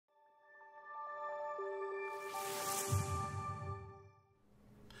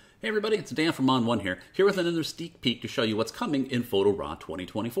Hey everybody, it's Dan from ON1 here with another sneak peek to show you what's coming in Photo RAW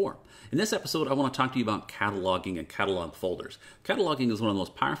 2024. In this episode, I want to talk to you about cataloging and catalog folders. Cataloging is one of the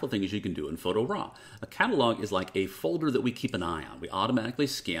most powerful things you can do in Photo RAW. A catalog is like a folder that we keep an eye on. We automatically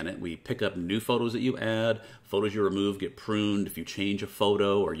scan it, we pick up new photos that you add, photos you remove get pruned, if you change a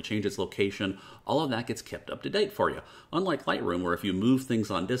photo or you change its location, all of that gets kept up to date for you. Unlike Lightroom, where if you move things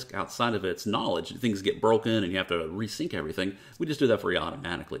on disk outside of its knowledge, things get broken and you have to resync everything, we just do that for you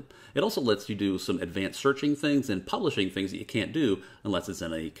automatically. It also lets you do some advanced searching things and publishing things that you can't do unless it's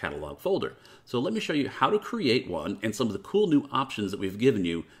in a catalog folder. So let me show you how to create one and some of the cool new options that we've given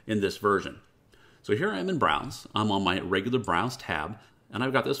you in this version. So here I am in Browse. I'm on my regular Browse tab, and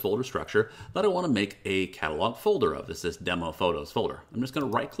I've got this folder structure that I want to make a catalog folder of. This is Demo Photos folder. I'm just going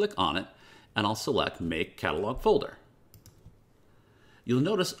to right-click on it, and I'll select Make Catalog Folder. You'll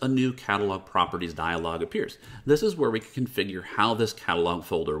notice a new Catalog Properties dialog appears. This is where we can configure how this catalog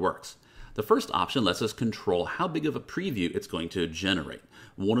folder works. The first option lets us control how big of a preview it's going to generate.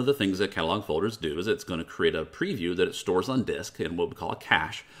 One of the things that catalog folders do is it's going to create a preview that it stores on disk in what we call a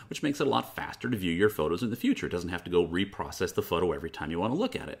cache, which makes it a lot faster to view your photos in the future. It doesn't have to go reprocess the photo every time you want to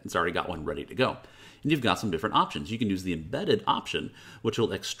look at it. It's already got one ready to go. And you've got some different options. You can use the embedded option, which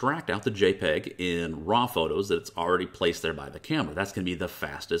will extract out the JPEG in RAW photos that it's already placed there by the camera. That's going to be the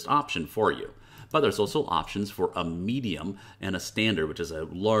fastest option for you. But there's also options for a medium and a standard, which is a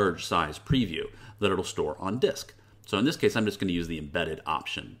large size preview that it'll store on disk. So in this case, I'm just going to use the embedded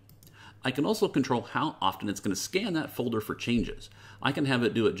option. I can also control how often it's going to scan that folder for changes. I can have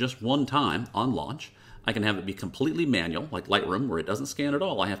it do it just one time on launch. I can have it be completely manual, like Lightroom, where it doesn't scan at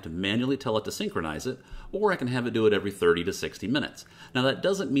all. I have to manually tell it to synchronize it, or I can have it do it every 30 to 60 minutes. Now, that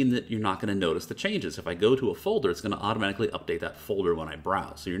doesn't mean that you're not going to notice the changes. If I go to a folder, it's going to automatically update that folder when I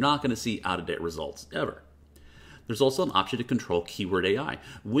browse, so you're not going to see out-of-date results ever. There's also an option to control Keyword AI.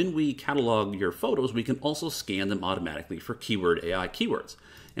 When we catalog your photos, we can also scan them automatically for Keyword AI keywords.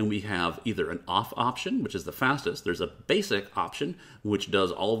 And we have either an off option, which is the fastest. There's a basic option, which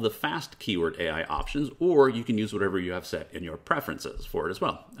does all of the fast Keyword AI options, or you can use whatever you have set in your preferences for it as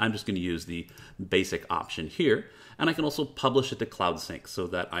well. I'm just going to use the basic option here, and I can also publish it to Cloud Sync so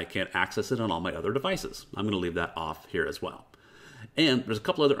that I can access it on all my other devices. I'm going to leave that off here as well. And there's a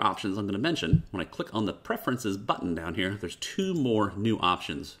couple other options I'm going to mention. When I click on the Preferences button down here, there's two more new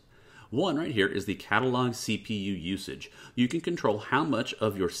options. One right here is the Catalog CPU usage. You can control how much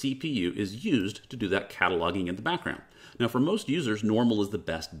of your CPU is used to do that cataloging in the background. Now, for most users, normal is the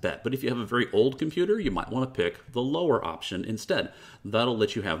best bet, but if you have a very old computer, you might want to pick the lower option instead. That'll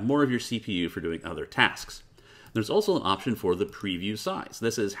let you have more of your CPU for doing other tasks. There's also an option for the preview size.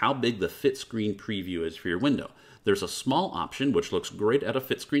 This is how big the fit screen preview is for your window. There's a small option, which looks great at a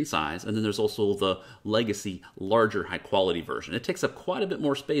fit screen size, and then there's also the legacy, larger, high-quality version. It takes up quite a bit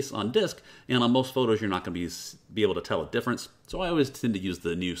more space on disk, and on most photos, you're not going to be able to tell a difference, so I always tend to use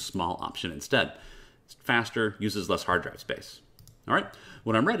the new small option instead. It's faster, uses less hard drive space. All right,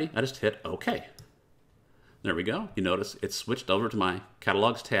 when I'm ready, I just hit OK. There we go. You notice it's switched over to my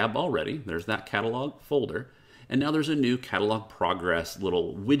Catalogs tab already. There's that catalog folder. And now there's a new Catalog Progress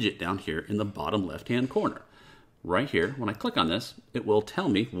little widget down here in the bottom left-hand corner. Right here, when I click on this, it will tell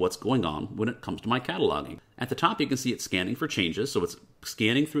me what's going on when it comes to my cataloging. At the top, you can see it's scanning for changes, so it's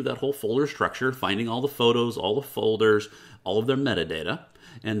scanning through that whole folder structure, finding all the photos, all the folders, all of their metadata.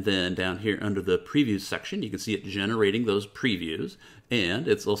 And then down here under the Previews section, you can see it generating those previews, and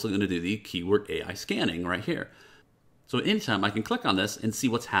it's also going to do the Keyword AI scanning right here. So anytime I can click on this and see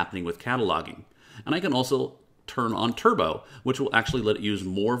what's happening with cataloging. And I can also turn on Turbo, which will actually let it use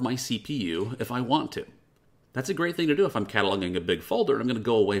more of my CPU if I want to. That's a great thing to do if I'm cataloging a big folder and I'm going to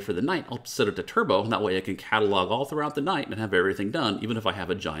go away for the night. I'll set it to Turbo, and that way I can catalog all throughout the night and have everything done, even if I have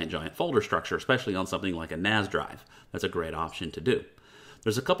a giant folder structure, especially on something like a NAS drive. That's a great option to do.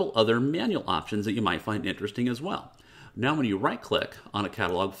 There's a couple other manual options that you might find interesting as well. Now when you right-click on a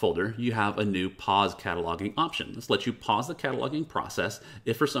catalog folder, you have a new pause cataloging option. This lets you pause the cataloging process.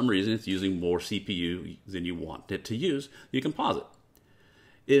 If for some reason it's using more CPU than you want it to use, you can pause it.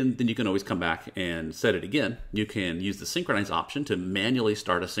 And then you can always come back and set it again. You can use the synchronize option to manually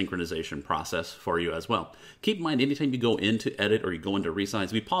start a synchronization process for you as well. Keep in mind, anytime you go into edit or you go into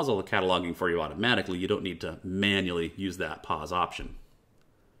resize, we pause all the cataloging for you automatically. You don't need to manually use that pause option.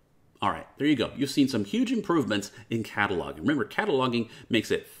 All right, there you go. You've seen some huge improvements in cataloging. Remember, cataloging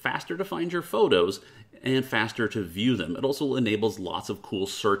makes it faster to find your photos and faster to view them. It also enables lots of cool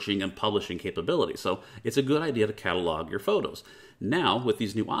searching and publishing capabilities. So it's a good idea to catalog your photos. Now, with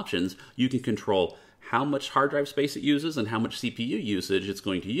these new options, you can control how much hard drive space it uses and how much CPU usage it's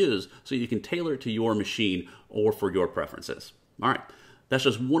going to use, so you can tailor it to your machine or for your preferences. All right, That's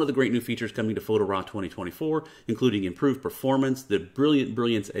just one of the great new features coming to Photo RAW 2024, including improved performance, the brilliant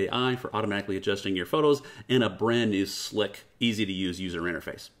Brilliance AI for automatically adjusting your photos, and a brand new slick, easy to use user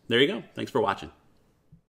interface. There you go. Thanks for watching.